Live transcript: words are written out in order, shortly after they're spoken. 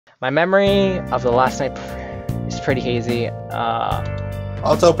My memory of the last night is pretty hazy.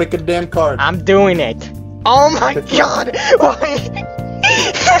 Also, pick a damn card. I'm doing it. Oh my god!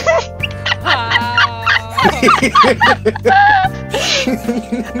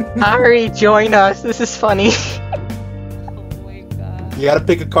 Ari, join us. This is funny. Oh my god. You gotta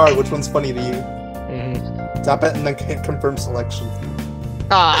pick a card. Which one's funny to you? Mm-hmm. Tap it and then confirm selection.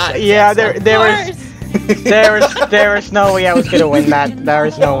 Yeah, there was no way I was gonna win that. There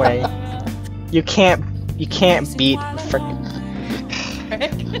was no way. You can't beat frickin'.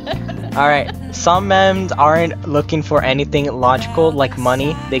 Alright, some memes aren't looking for anything logical like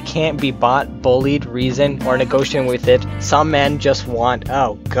money. They can't be bought, bullied, reasoned, or negotiated with it. Some men just want.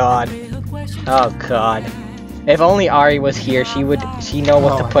 Oh god. Oh god. If only Ari was here, she know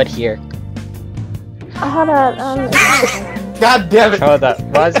what to put here. Hold up, God damn it! Hold up.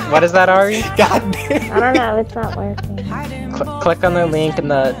 What is that, Ari? God damn. I don't know, it's not working. Click on the link and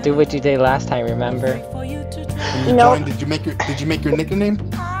do what you did last time. Remember? When you Nope. joined, did you make your nickname?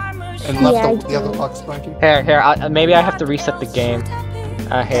 And left Yeah, the other box blanking? Here. Maybe I have to reset the game.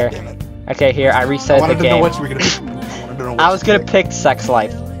 Here. Damn it. Okay, here. I I reset the wanted to know game. what you were gonna do. I was gonna pick sex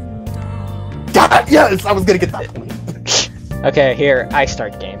life. God, yes, I was gonna get that point. Okay, here. I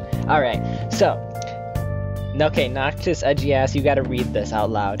start game. All right. So. Okay, Noctis, edgy ass. You gotta read this out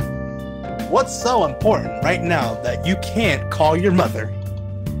loud. What's so important right now that you can't call your mother?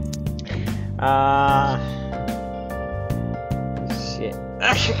 Shit.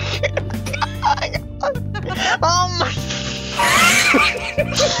 Oh my.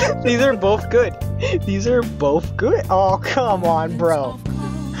 These are both good. These are both good. Oh, come on, bro.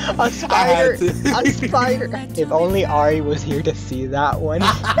 A spider. A spider. If only Ari was here to see that one.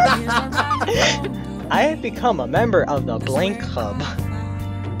 I have become a member of the Blank Club.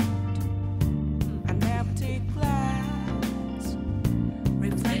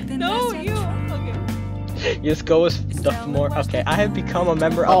 No, you. Okay. Just go with the more. Okay, I have become a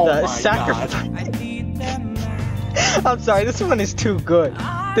member of the sacrifice. I'm sorry, this one is too good.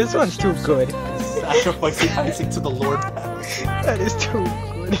 This one's too good. Sacrificing Isaac to the Lord. That is too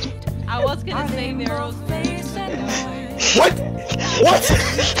good. I was gonna say Nero's face. What? What?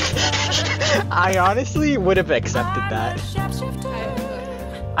 I honestly would have accepted that.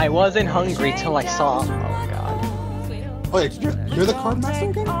 I wasn't hungry till I saw. Oh god. Wait, you're the card master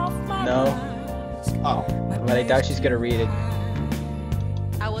again? No, Oh. but I doubt she's gonna read it.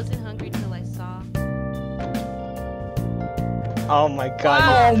 I wasn't hungry till I saw. Oh my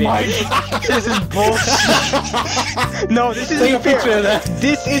god. Oh you my bitch. god. This is bullshit. No, this isn't Take a fair. picture of that.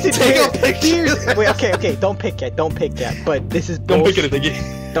 This isn't Take fair. a picture. Here's- Wait, okay, don't pick yet. Don't pick yet. But this is Don't bullshit. pick it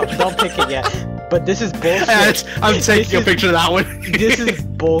again. Don't pick it yet. But this is bullshit. I'm taking a picture of that one. This is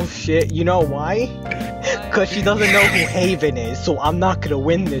bullshit. You know why? Cause she doesn't know who Haven is, so I'm not gonna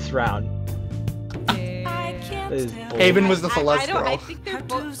win this round. This is bull- Haven was the I Celestial don't. I girl. think they're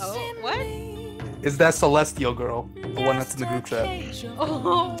both. Oh, what? Is that Celestial girl? The one that's in the group chat.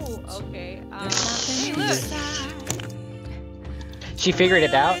 Oh, okay. She figured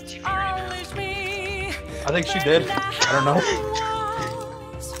it out. I think she did. I don't know.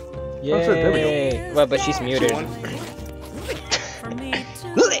 sure, there we go. Yay! Well, but she's muted.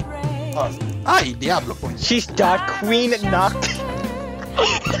 Ay, Diablo points. She's Dark Queen Noct.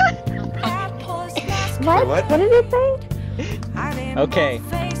 What? what? What did it say? Okay.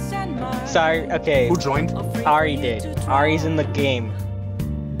 Sorry. Okay. Who joined? Ari did. Ari's in the game.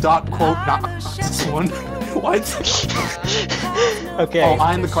 Dot quote not this one. What? Okay. Oh,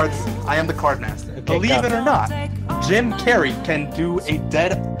 I am the card master. Okay, Believe go. it or not, Jim Carrey can do a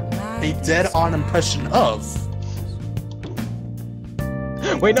dead-on impression of.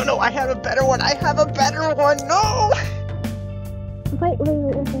 Wait, no, I have a better one. I have a better one. No. Wait.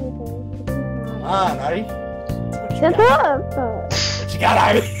 Ah, Nari. Shut up! What you got,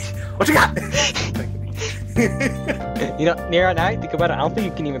 Ivy? What you got? You know, Nero, now I think about it, I don't think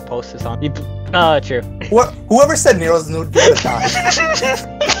you can even post this on. True. Whoever said Nero's nude, get a die.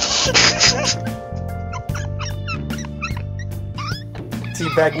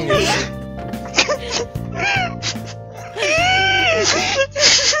 Teabagging is.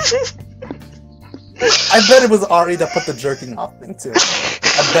 I bet it was Ari that put the jerking off thing too.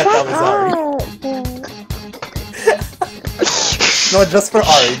 I bet that was Ari. No, just for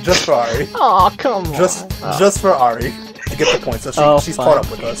Ari. Just for Ari. Oh, come on. Just for Ari to get the point. So she's fine. caught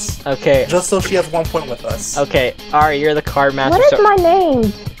up with us. Okay. Just so she has 1 point with us. Okay, Ari, you're the card master. What is my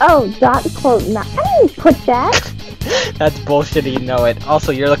name? Oh, dot quote not. I didn't put that. That's bullshit. You know it.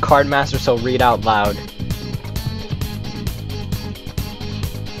 Also, you're the card master, so read out loud.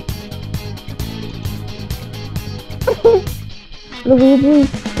 Luigi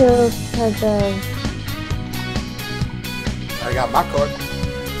kills because of... I got my card.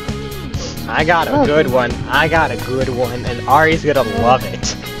 I got a good one. I got a good one, and Ari's gonna love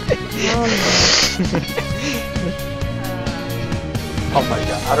it. Oh my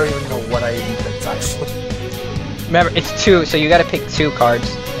god, I don't even know what I even picked actually. Remember, it's 2, so you gotta pick 2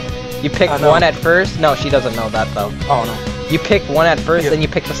 cards. You pick one at first. No, she doesn't know that though. Oh no. You pick one at first, then you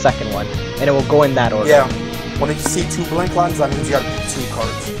pick the second one, and it will go in that order. Yeah. When you see 2 blank lines, that means you gotta pick 2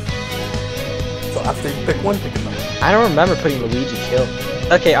 cards. So after you pick one, pick another. I don't remember putting Luigi kill.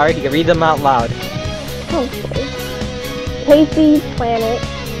 Okay, Ari, you can read them out loud. Okay. Casey, Planet.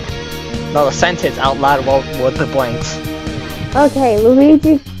 No, the sentence out loud with the blanks. Okay,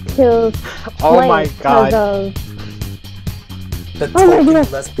 Luigi kills Oh my god. The Oh my token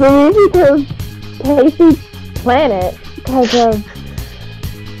god, lesbian. Luigi kills Casey, Planet because of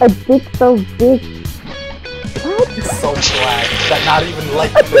a dick so big. What? So glad that not even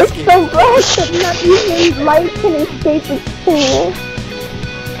light can It's escape. so bad that not even light can escape its pool.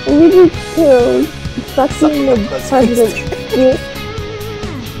 Luigi kills sucking the president's dick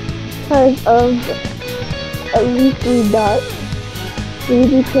because of at least 3 dots.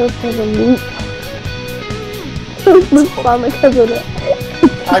 Luigi kills because of loot. Kills Luke Farmer because of that.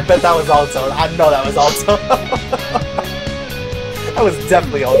 I bet that was Alto. I know that was Alto. That was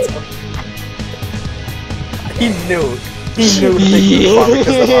definitely Alto. He knew to pick Loot Farm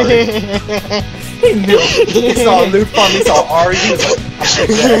because of Ari. He knew. He saw Loot Farm, he saw Ari, he was like,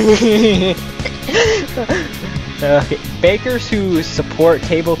 Okay. Bakers who support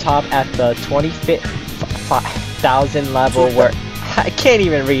tabletop at the 25,000 level where I can't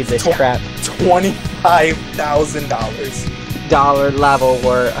even read this crap. $25,000. Dollar level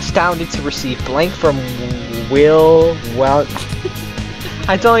were astounded to receive blank from Will. Well,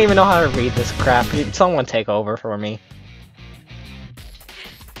 I don't even know how to read this crap. Someone take over for me.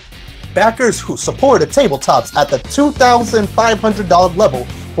 Backers who supported tabletops at the $2,500 level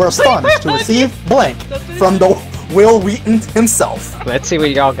were astonished to receive blank from the Will Wheaton himself. Let's see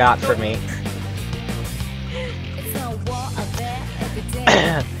what y'all got for me.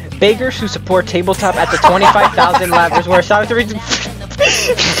 Bakers who support tabletop at the 25,000 levels were astonished to receive.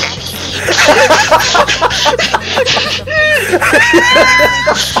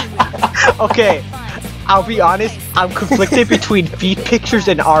 Okay, I'll be honest, I'm conflicted between feet pictures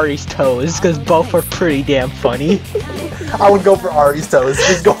and Ari's toes, because both are pretty damn funny. I would go for Ari's toes.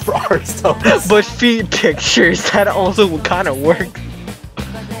 Just go for Ari's toes. But feet pictures, that also would kind of work.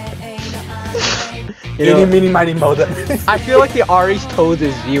 You know, Eeny, meeny, miny, moe them. I feel like the Ari's toes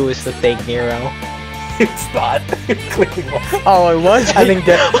view is the thing, Nero. It's not. Clicking off. Oh, it was? I didn't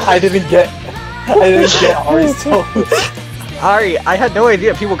get Ari's toes. Ari, I had no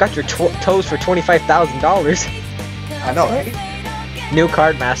idea people got your toes for $25,000. I know, right? New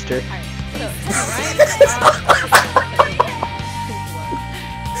card master.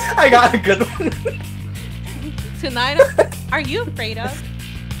 I got a good one. Tonight, are you afraid of?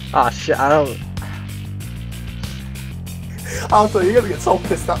 Oh shit, I don't... Also, you're gonna get so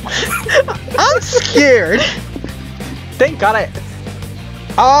pissed off. I'm scared! Thank god I...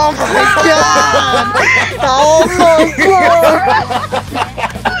 Oh my god! Oh my god!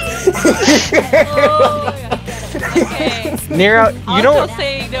 Okay. Nero, you know... Also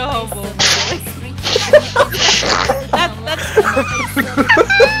saying no homo. That's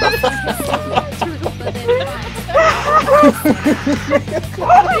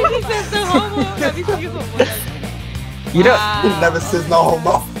He says no homo. That means you homo. You know... Never says no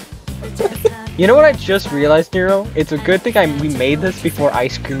homo. You know what I just realized, Nero? It's a good thing we made this before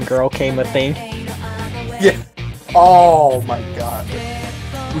Ice Cream Girl came a thing. Yeah. Oh my god.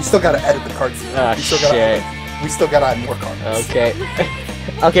 We still gotta edit the cards. Oh shit. We still gotta add more cards. Okay.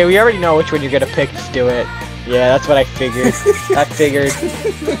 Okay, we already know which one you're gonna pick. Just do it. Yeah, that's what I figured. I figured.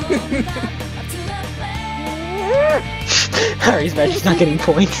 Harry's match is not getting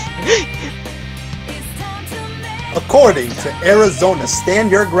points. According to Arizona's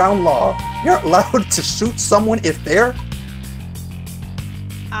Stand Your Ground law, you're allowed to shoot someone if they're...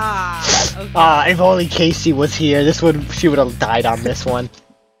 Okay. If only Casey was here, she would have died on this one.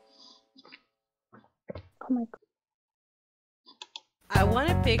 Oh my god. I want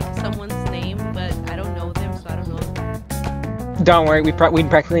to pick someone's name, but I don't know them, so I don't know. Don't worry, we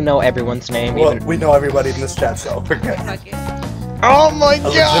practically know everyone's name. Well, even... we know everybody in this chat, so we're good. Fuck it. Oh my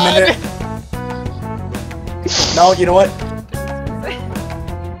god! No, you know what?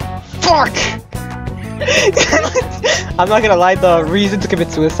 Fuck! I'm not gonna lie, the reason to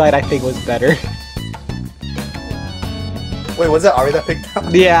commit suicide I think was better. Wait, was it Ari that picked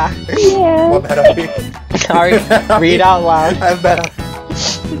out? Yeah. Yeah. What bad Ari? Sorry, read out loud. I'm better.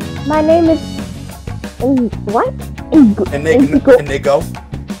 My name is what? Inigo.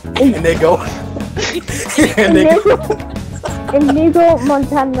 Inigo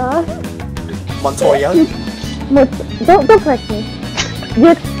Montana. Montoya. Don't correct me.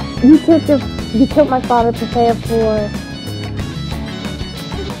 You killed my father. Prepare for.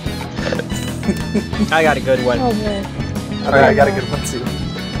 I got a good one. Oh boy. Alright, I got a good one too.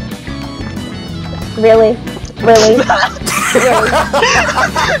 Really?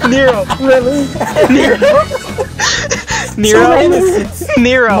 Nero. Really? Nero. My name is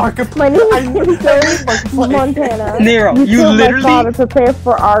Montana. Nero, you killed literally- my father. Prepare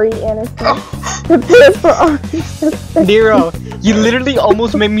for Ari Innocence. Prepare for Ari. Nero, you literally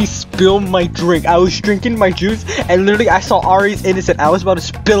almost made me spill my drink. I was drinking my juice, and literally I saw Ari's Innocent. I was about to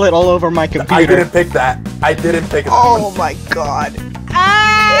spill it all over my computer. I didn't pick that. I didn't pick it. Oh my god.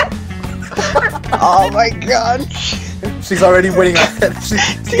 Oh my god. She's already winning ahead.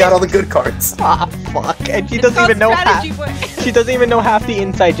 She got all the good cards. Ah, fuck. And she doesn't even know half. She doesn't even know half the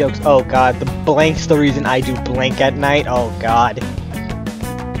inside jokes. Oh god, the blank's the reason I do blank at night. Oh god.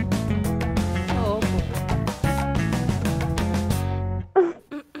 Oh.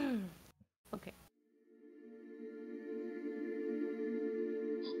 Okay.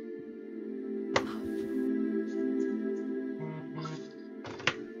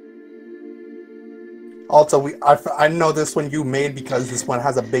 Also, I know this one you made because this one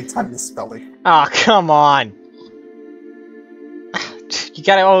has a big time misspelling. Oh, come on. You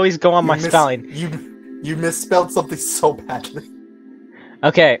gotta always go on my spelling. You misspelled something so badly.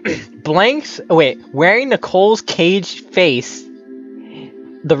 Okay, blanks. Wait, wearing Nicole's caged face.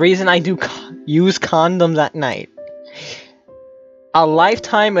 The reason I do use condoms at night. A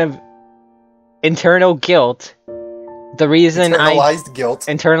lifetime of internal guilt. The reason Internalized guilt.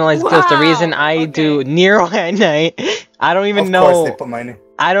 Internalized guilt. The reason I do Nero at night. I don't even know. Of course they put my name.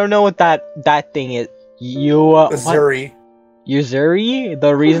 I don't know what that thing is. Zuri. Yuzuri?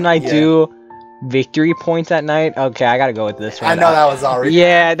 The reason I do victory points at night? Okay, I gotta go with this one. I know that was Ari.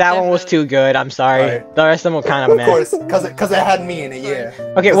 Yeah, that one was too good. I'm sorry. Right. The rest of them were kind of meh. Of course, because it had me in it, yeah.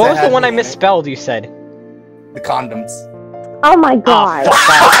 Okay, what was the one I misspelled, you said? The condoms. Oh my god.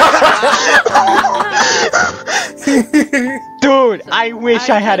 Dude, I wish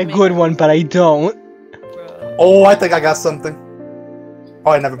I had a good one, but I don't. Oh, I think I got something.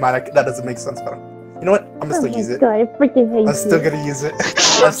 Oh, never mind. That doesn't make sense, but you know what? I'm gonna still use it. God, I freaking hate I'm still you. gonna use it.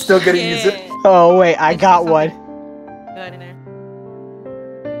 I'm still gonna use it. Oh, wait, I got one. Good in there.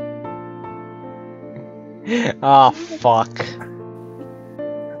 Oh, fuck.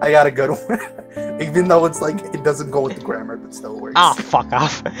 I got a good one. Even though it's like, it doesn't go with the grammar, but still works. Oh, fuck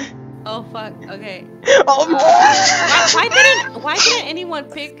off. Oh fuck. Okay. Oh, Why didn't anyone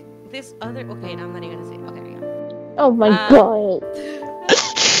pick this other? Okay, no, I'm not even gonna say. Okay, yeah. Oh my god.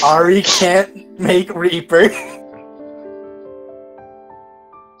 Ari can't make Reaper.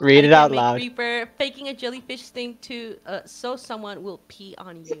 Read it out Make loud. Reaper faking a jellyfish sting to so someone will pee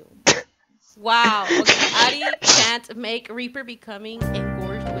on you. Wow. Okay. Ari can't make Reaper becoming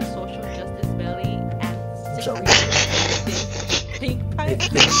engorged with social justice belly and secret pink pipe.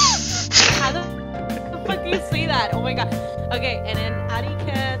 How the fuck do you say that? Oh my god. Okay, and then Ari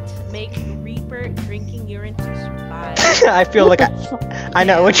can't make Reaper drinking urine to survive. I feel like I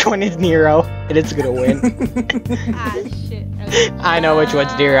know which one is Nero, and it's gonna win. Ah shit. Okay. I know which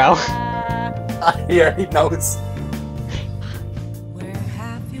one's Nero. He already knows.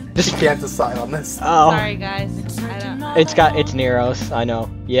 Just She can't decide on this. oh, Sorry guys. I don't. it's Nero's. I know.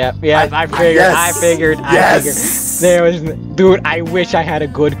 Yep, yeah. I figured. Yes. I figured. Yes. There was, dude. I wish I had a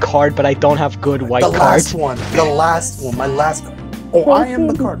good card, but I don't have good white The cards. last one. The last one. My last card. Oh, I am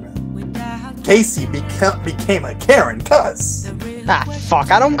the card man. Casey became a Karen, cuz. Ah,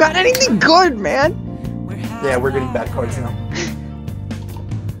 fuck. I don't got anything good, man. Yeah, we're getting bad cards now.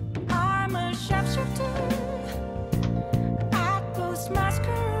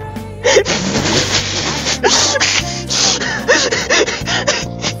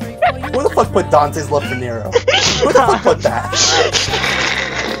 Who the fuck put Dante's love for Nero? Who the fuck put that?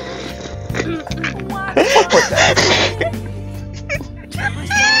 Who the fuck put that?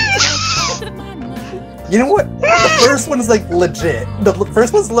 You know what? The first one is like legit. The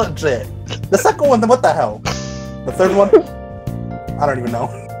first one's legit. The second one, what the hell? The third one? I don't even know.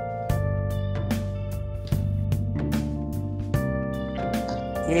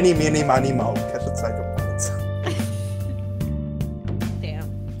 Eeny, meeny, miny, mo. Catch a psychopaths. Damn.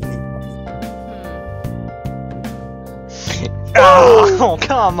 Oh,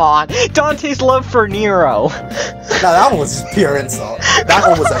 come on. Dante's love for Nero. No, that one was just pure insult. That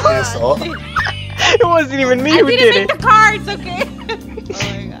one was an insult. It wasn't even me I who didn't did make it. the cards, okay? Oh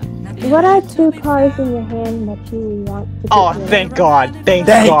my god. What are two cards in your hand that you want to Oh, get rid of? thank God. Thank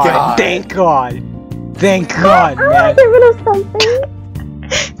Thank God. God. Thank God. Thank God, I want man. to get rid of something.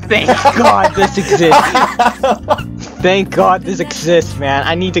 Thank God this exists. Thank God this exists, man.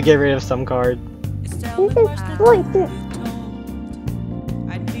 I need to get rid of some card. This is pointless.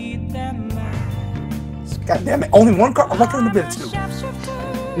 God damn it! Only one card. Why couldn't it have been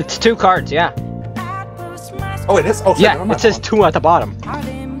two? It's 2 cards, yeah. Oh, it is. Oh, shit, Yeah, never mind. it says 2 at the bottom.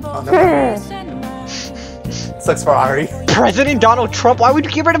 Oh, never mind. Sucks for Ari. President Donald Trump? Why would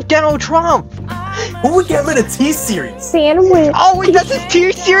you get rid of Donald Trump? Who would get rid of T-Series? Sandwich. Oh, wait, that's his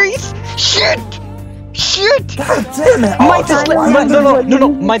tier series? Shit! Shit! God damn it! My Oh, that's no, why- no,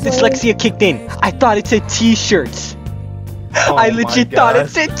 my dyslexia kicked in. I thought it said t-shirts. Oh I my legit thought God. it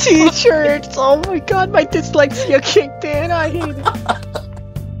said t-shirts. Oh my god, my dyslexia kicked in. I hate it.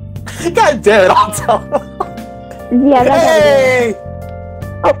 God damn it! Alto. Yeah, that's Hey!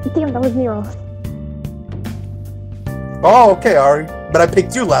 Oh, damn, that was Nero. Oh, okay, Ari. But I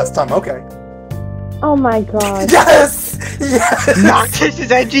picked you last time. Okay. Oh my god. Yes! Yes! Noctis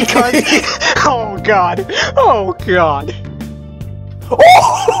is edgy cunt. Oh god. Oh god. Oh!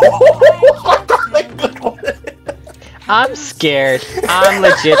 I'm scared. I'm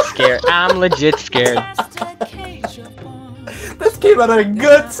legit scared. I'm legit scared. This came at a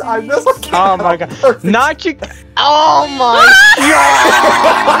good time. This one came Oh out my god. perfect. Not you. Oh my god.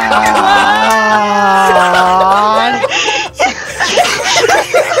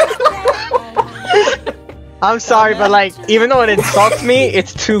 I'm sorry, but like, even though it insults me,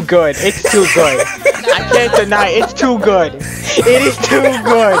 it's too good. It's too good. I can't deny it. It's too good. It is too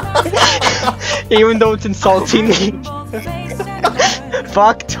good. Even though it's insulting me.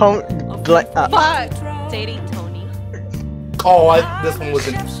 Fuck Tony. Fuck. Dating Tony. Oh, this one was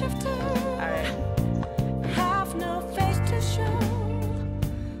interesting. Alright.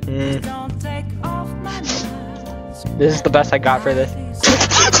 This is the best I got for this.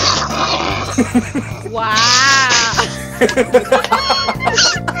 Wow.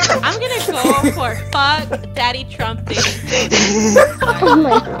 I'm gonna go for fuck Daddy Trump dating Tony. Oh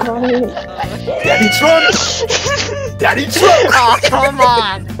my god. Daddy Trump! Daddy Trump! Oh, come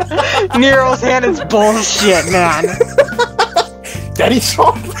on! Nero's hand is bullshit, man. Daddy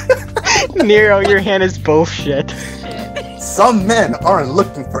Trump! Nero, your hand is bullshit. Some men aren't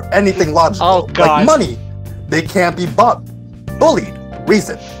looking for anything logical, Oh, God. like money. They can't be bought, bullied,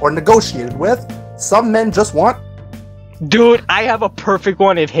 reasoned, or negotiated with. Some men just want... Dude, I have a perfect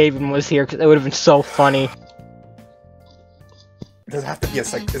one if Haven was here, because it would have been so funny. Does it have to be a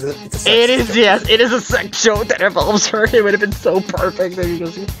sex? It's a sex It is, joke. yes, it is a sex show that involves her. It would have been so perfect. There you go.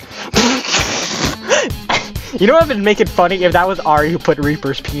 You know what would make it funny if that was Ari who put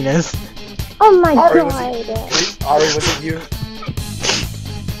Reaper's penis? Oh my Ari, was god. it, Ari, was it you?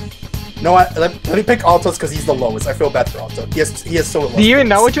 No, let me pick Alto's because he's the lowest. I feel bad for Alto. He has so low. Do you even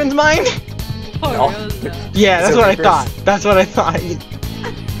know which one's mine? No. Yeah, Is that's it what I Reaper's? thought. That's what I thought.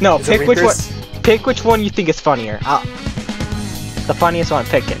 No, Is it pick which one. Reaper's? Pick which one you think is funnier. The funniest one.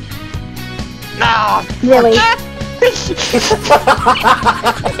 Pick it. No. Really?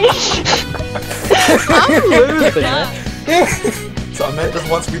 I'm losing. Some man just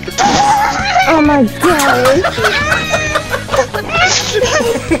wants Reaper's. Oh my god.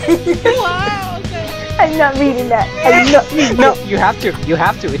 Wow, okay. I'm not reading that. I'm not reading No, you have to. You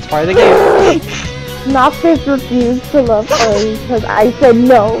have to. It's part of the game. Noctis refused to love Ari because I said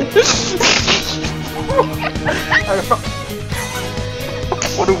no.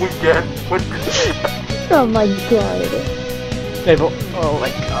 What do we get? What? Oh my god. Oh my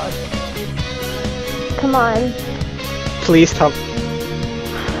god. Come on. Please tell. Here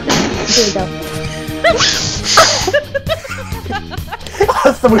we go.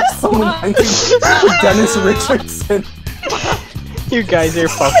 Someone thinking for Dennis Richardson. You guys are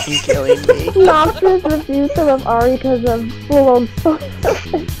fucking killing me. Noctis refused to love Ari because of full-on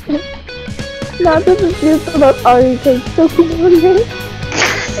social. Noctis refused to love Ari because social media.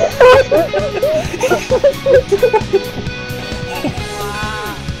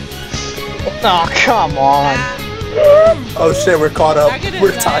 Oh, come on. Oh shit, we're caught up. Not gonna We're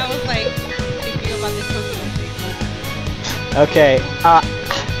lie, I tired. was like thinking about this social Okay,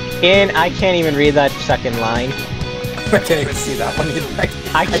 I can't even read that second line. I can't even see that one.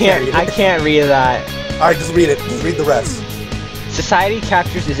 I can't read that. Alright, just read it. Just read the rest. Society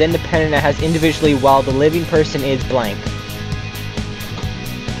captures is independent and has individually while the living person is blank.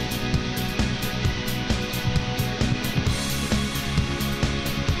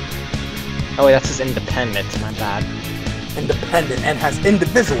 Oh wait, that says independent, my bad. Independent and has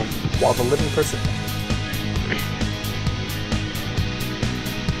individual, while the living person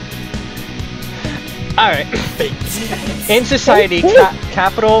Alright. In society,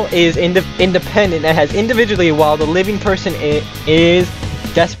 capital is independent and has individually, while the living person is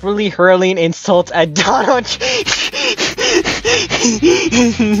desperately hurling insults at Donald.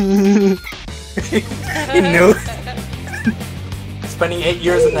 You knew. Spending 8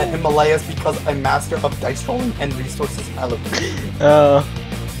 years in the Himalayas because I'm master of dice rolling and resources allocation.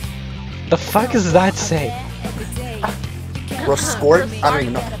 The fuck does that say? Scored? I don't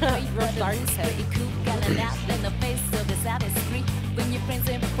even know.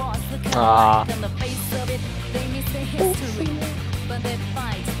 Ah.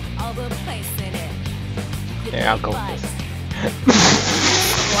 Yeah, I'll go with this.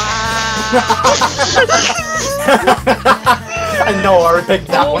 I know Ari picked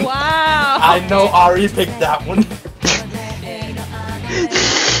that one. Wow. I know Ari picked that one.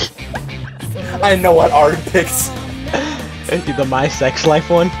 I know what Ari picks. The My Sex Life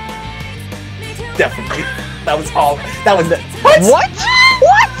one? Definitely. That was all. That was the. What?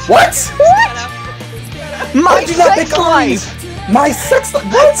 What? What? My did you not Sex pick Life! My sex life?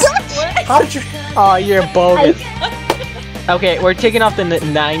 What? How did you? Oh, you're bogus. Okay, we're taking off the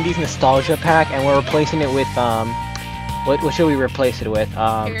 90s nostalgia pack and we're replacing it with what should we replace it with?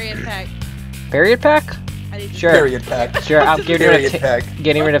 Period pack. Period pack? Sure. Period pack. Sure. I'm getting rid of pack.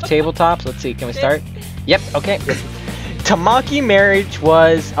 getting rid of tabletops. Let's see. Can we start? Yep. Okay. Tamaki marriage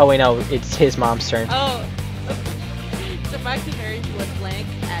was. Oh wait, no. It's his mom's turn. Oh. Tamaki marriage was blank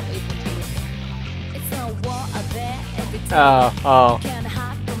at April 2nd. Oh.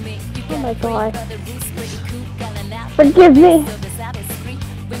 Oh my god. Forgive me.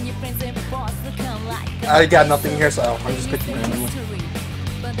 I got nothing here, so I'm just picking randomly.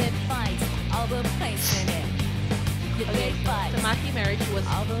 Okay, Tamaki marriage was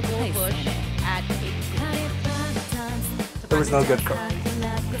full bush at April 2nd. There was no good card.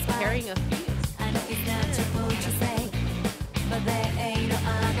 Carrying a fetus.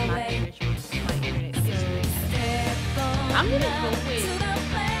 I'm gonna go with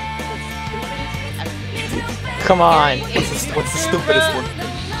Come on. What's the stupidest one?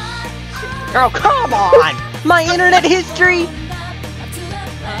 Oh, come on. My internet history.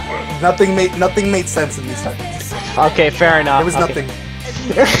 Nothing made sense in these sentences. Okay, fair enough. There was okay. nothing.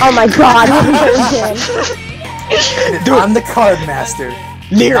 Oh my god. Dude, I'm the card master.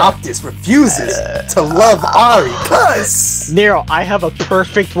 Noctis refuses to love Ari, cuz! Nero, I have a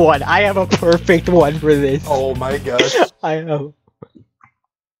perfect one. I have a perfect one for this. Oh my gosh. I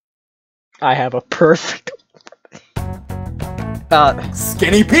have a perfect.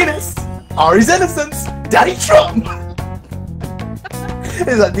 Skinny penis! Ari's innocence! Daddy Trump!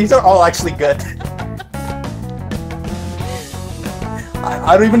 These are all actually good.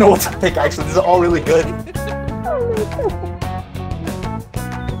 I don't even know what to pick actually, these are all really good.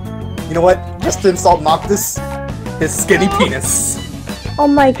 You know what? Just to insult Noctis, his skinny penis. Oh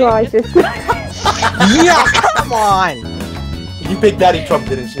my gosh. Yeah, come on! You picked Daddy Trump,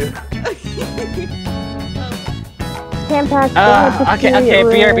 didn't you? Can't pass. Okay,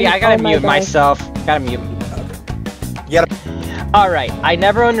 BRB, I gotta mute myself. Gotta mute. You gotta... Alright, I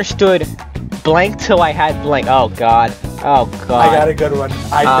never understood blank till I had blank. Oh god. Oh god. I got a good one.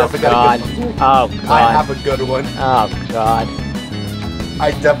 I definitely got a good one. Oh god. I have a good one. Oh god.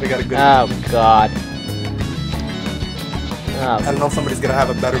 I definitely got a good one. Oh god. I don't know if somebody's gonna have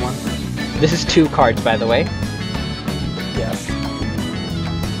a better one. This is 2 cards, by the way. Yes.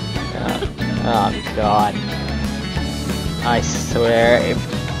 Oh god. I swear, if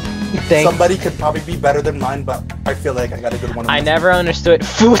somebody could probably be better than mine, but I feel like I got a good one. I never understood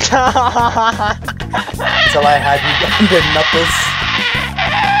Futa until I had you the knuckles.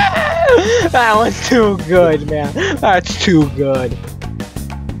 That one's too good, man. That's too good.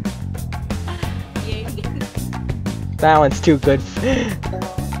 That one's too good.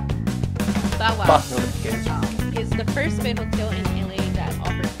 Bow is the first bed hotel in LA that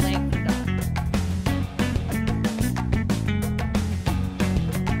offers blank for dogs.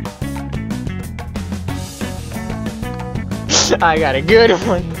 I got a good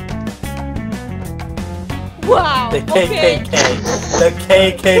one. Wow. The KKK. The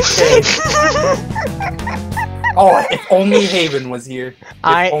KKK. Oh, if only Haven was here.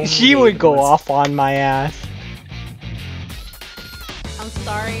 She would go off on my ass. I'm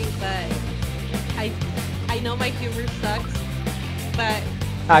sorry, but I know my humor sucks, but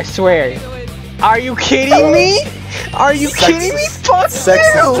I swear. Are you kidding me? Are you kidding me? Fuck you!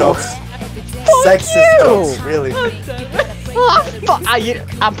 Sexist jokes. Sexist jokes, really. Oh, fuck.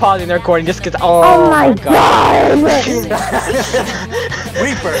 I'm pausing the recording just because. Oh my god!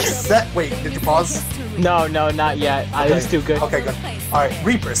 Reaper, wait, did you pause? No, not yet. It's too good. Okay, good. Alright,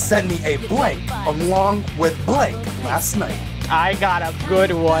 Reaper sent me a blank along with blank last night. I got a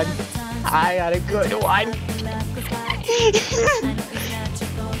good one. I got a good one.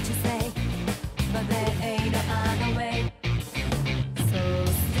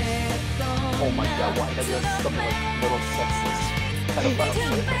 Oh my god, why does it some like little sexist pedophile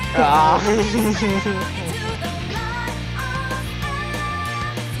shit?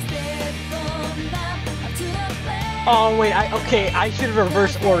 Oh wait, I should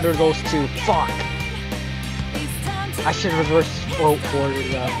reverse order those two. Fuck. I should reverse order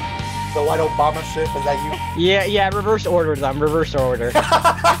them. The white Obama shit, is that you? Yeah, reverse order them. Reverse order.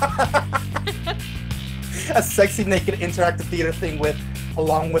 A sexy naked interactive theater thing with,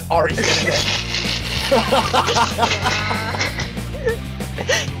 along with Ari.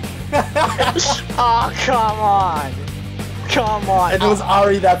 Oh, come on. Come on. And it was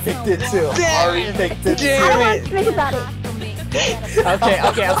Ari that picked it too. Damn Ari it. picked it Damn too. I don't want to think about it.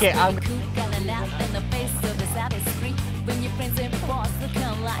 Okay.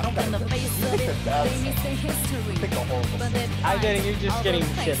 I'm getting, you're just getting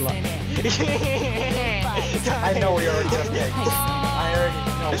shit luck. I know we already gonna pick. I already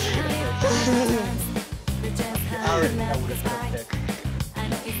know what you're gonna pick. I already know what it's gonna pick.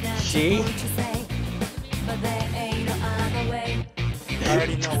 She? I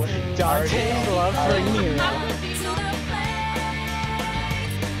already know what it is. Dante's love for Nero.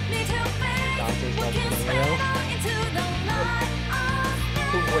 Dante's love for Nero.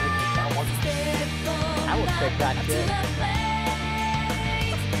 Who wouldn't pick that one? I would pick that shit.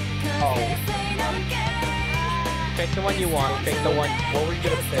 Oh. Pick the one you want. Pick the one. What were you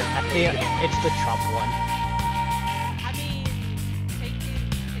gonna pick? I think it's the Trump one. I mean,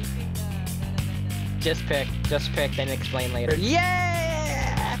 Just pick, then explain later.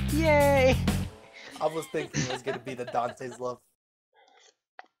 Yeah! Yay! I was thinking it was gonna be the Dante's love.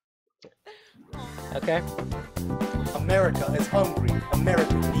 Okay. America is hungry.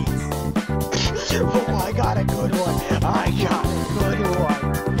 America needs. Oh, I got a good one. I got a good one.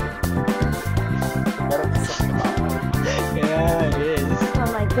 Better be something about it. Yeah, it is. Oh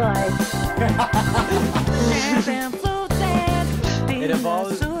my god. It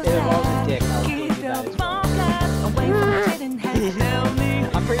involves a dick. I'll give you that as well.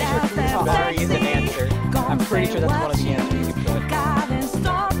 I'm pretty sure Tom Barry is an answer. I'm pretty sure that's one of the answers you can put. Maybe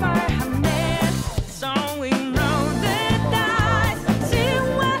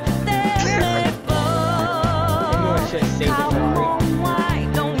I should save it for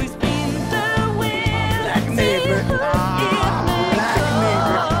Black neighbor. Black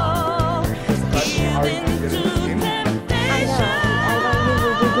neighbor. That's how you get it. I know. I don't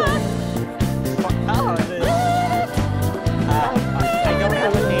usually do it. Oh, I don't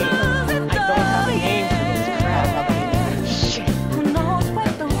have a name. I don't have a name for this crap. Shit.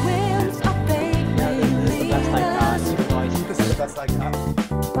 This is the best I got, you boys. This is the best I got.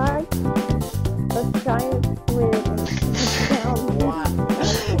 But a giant squid down. Wow.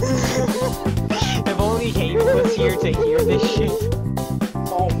 If only Hayden was here to hear this shit.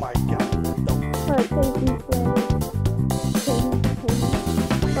 Oh my god. Her safety flag.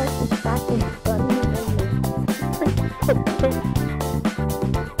 First is back in bunny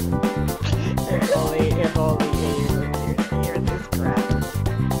If only Hayden was here to hear this crap.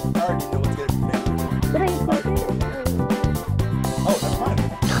 I already know what's gonna be picked. Did I put it? Oh, that's mine.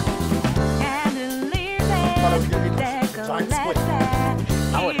 Thought it was gonna be the giant squid.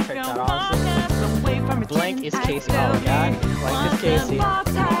 I would pick that honestly. Blank is Casey. Oh god. Blank is Casey.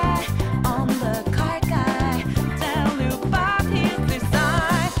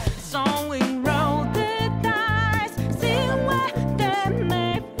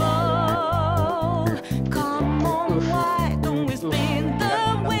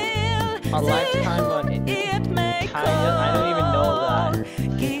 A lifetime, but it kinda, I don't even know that.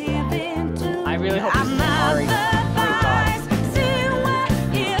 I really hope this is Ari. Thank God.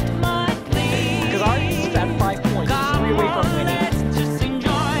 Because Ari is at 5 points, just 3 away from winning.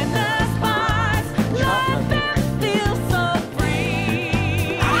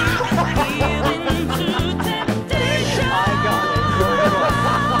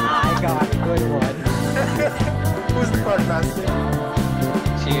 I got a good one. Who's the card master?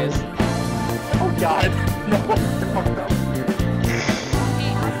 She is. Oh god. No. Oh, no.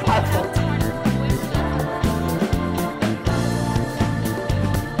 I felt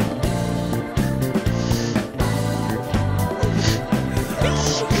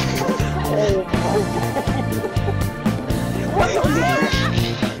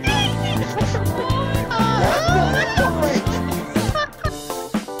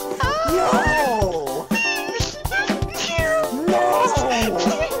Yo!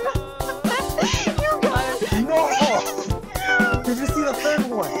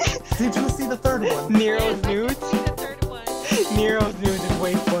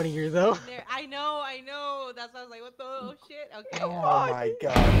 Okay. Oh my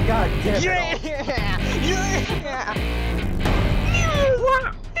god. God damn it.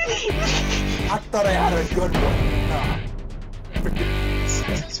 I thought I had a good one. Nah.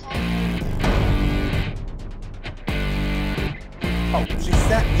 Oh, she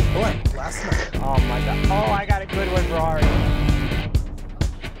sent me blank last night. Oh my god. Oh, I got a good one for Ari.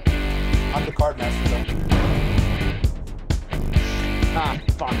 I'm the card master though. Ah,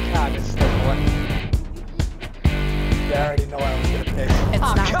 fuck. Ah, this is the one. Yeah, I already know I was gonna pick. It's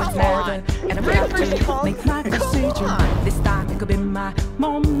Oh, not come the matter, on. and I'm Ripper's about to come. make my Come procedure. on. This time it could be my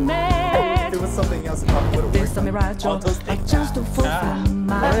moment. If it was something else, it probably would have There's worked. some mirage, I'll just I take just to that. fulfill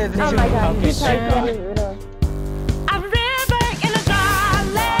my What is Oh this? my god, Okay, you tried sure. getting rid of. A river in a dry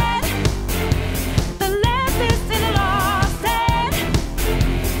land. The last is in a lost land.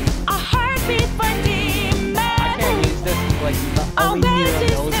 A heartbeat for I demon. can't use this, like, the only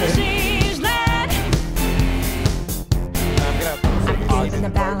hero knows it. I'm gonna Given the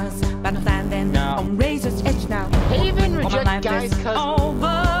balance, but I'm standing No. on razor's edge now. Haven All my reject life guys is 'cause over.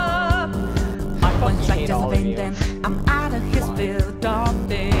 I One fucking strike hate just all of you. offending. I'm out of his field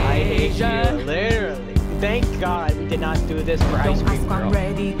of I hate you, vision. literally. Thank God we did not do this for Ice Don't Cream ask, I'm Girl.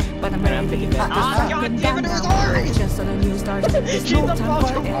 ready, but I'm And I'm ready. picking that. Just Ah, up God and damn it, down it was now. Ari! Just on a new start. There's She's no about time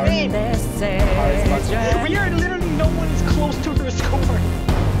to for win. indecision. We are literally no one is close to her score.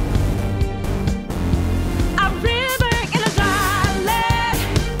 A river in a dry land.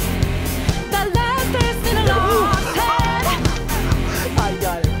 The last is in a lost land. I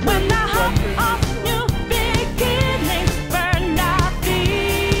got it. When the heart of new beginnings burned our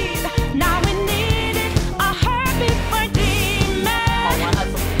feet. Now we need it, a heartbeat for Oh, demon. I had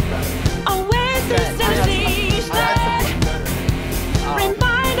something better. Oasis in I the had seas. something better.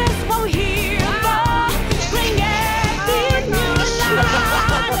 Remind us what we're here for. Creating new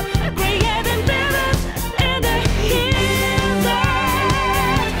life. Creating rivers in the desert.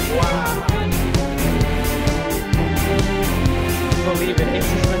 Believe it, it's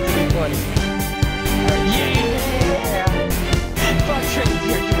just meant to be funny. Yeah! Fuck Train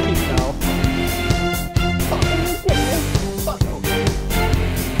here to me though.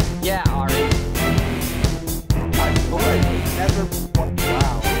 Yeah, Ari. I blank never.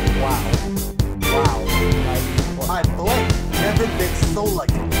 Wow. My blank never been so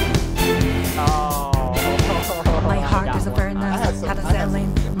lucky. Oh. My heart is a I furnace, had some- had a I had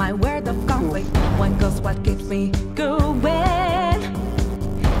selling. My word of conflict. One goes what keeps me going.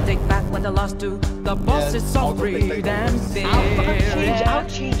 Take back what I lost to. The boss is so I'll go take free that. and I'll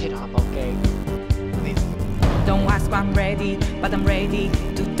serious. change it up, okay? Please. Don't ask why I'm ready, but I'm ready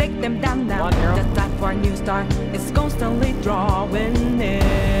to take them down now. Come on, girl. The time for a new start is constantly drawing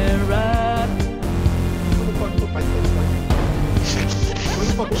nearer. Who the fuck put my face like? Who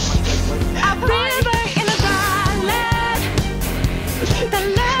the fuck put my face like? A river in a dry land. The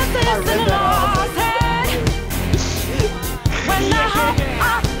last is in a lost hand. When the heart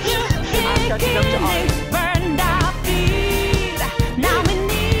of new catching up to beginnings burned our feet. Now we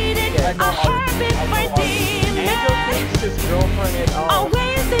need it, Yeah, I know a Ari. heartbeat I know for Ari. Angel demon. thinks his girlfriend is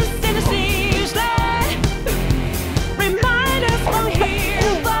Oasis in the seas land. Remind us what we're here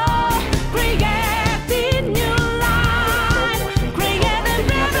for. Creating new life. Creating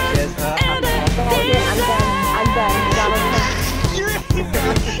rivers in the Okay, I'm done. I'm done. Donald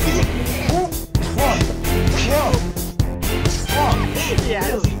Trump. Trump.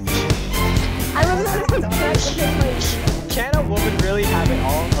 Yes. I remember the correct like Can a woman really have it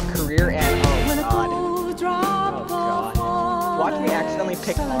all? A career and when a oh god. cold drop Oh god. Watch me accidentally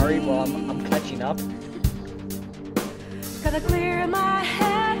pick Ari while I'm catching up. Gotta clear my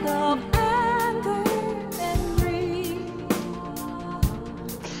head of anger and greed.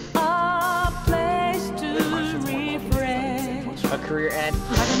 A place to refresh. A career and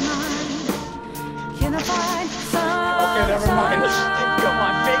Never mind. Can I find some? Okay, never mind. Come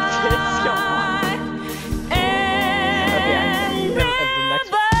on, fake tits, come on. Okay, if the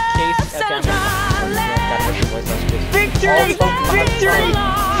next case if Victory! Victory!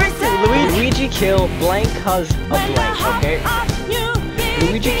 Victory! Luigi killed blank cause of blank, okay?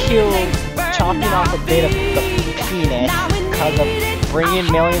 Luigi killed chopping off a bit of the penis cause of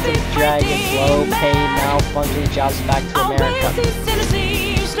bringing millions of dragons low paid malfunctioning jobs back to America.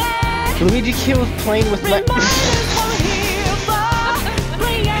 Luigi kills playing with my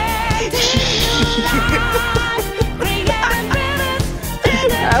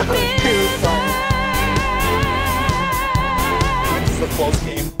That was too funny. This is a close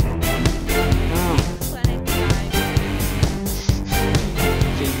game. Planet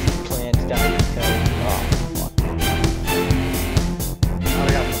Jason's plans down because oh fuck.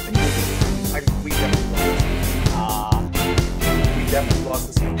 I got nothing. We definitely won. definitely lost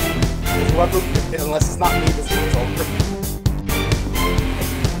this one. Whoever, unless it's not me, this game's over.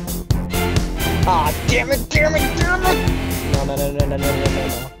 Ah, damn it, damn it, damn it! No, no, no, no, no, no, no, no,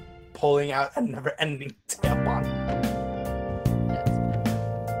 no. Pulling out a never-ending tampon.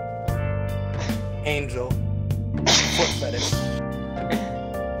 Angel. Foot fetish. Come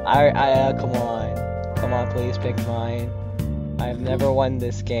on. Come on, please pick mine. I've never won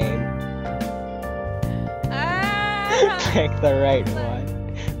this game. Pick the right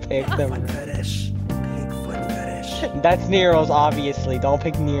one. Pick the Foot right. fetish. Big foot fetish. That's Nero's, obviously. Don't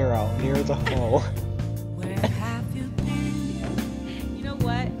pick Nero. Nero's a hoe. You know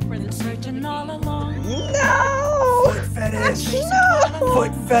what? For the searching all along. No! Foot fetish. No!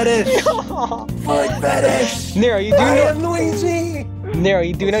 Foot fetish. No! Foot fetish. Nero, you do I know. am Luigi. Nero,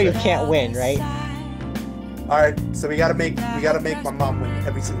 you do know you can't win, right? All right, so we gotta make my mom win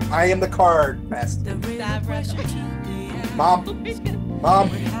every single. I am the card master. Mom,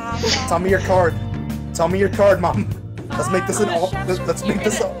 tell me your card. Tell me your card, Mom. Let's make this an all. Let's make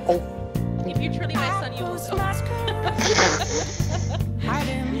this an all. If you're truly my son, you will know. Are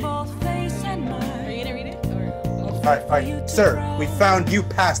you gonna read it? All right, sir. We found you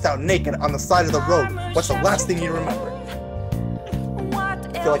passed out naked on the side of the road. What's the last thing you remember? I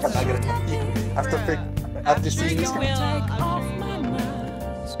feel like I'm not gonna tell you after seeing this.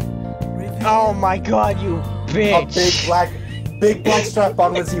 Oh my god, you A bitch! big black strap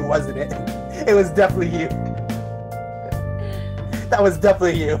on was you, wasn't it? It was definitely you. That was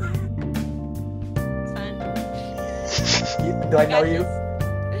definitely you. Son. Do I know you?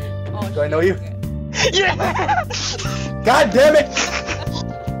 Oh, Do I know you? Yeah! God damn it!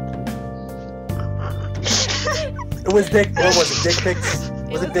 It was dick. What was it? Dick pics?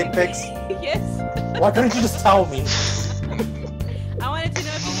 Was it dick pics? Yes. Why couldn't you just tell me? I wanted to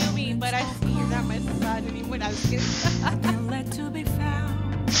know if you knew me, but I see you're not my son anymore. I was kidding.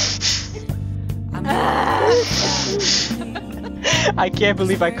 I can't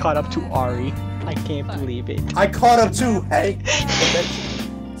believe I caught up to Ari. I can't believe it. I caught up too. Hey.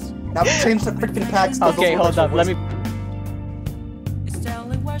 Now change the freaking packs. Okay, hold up. Let me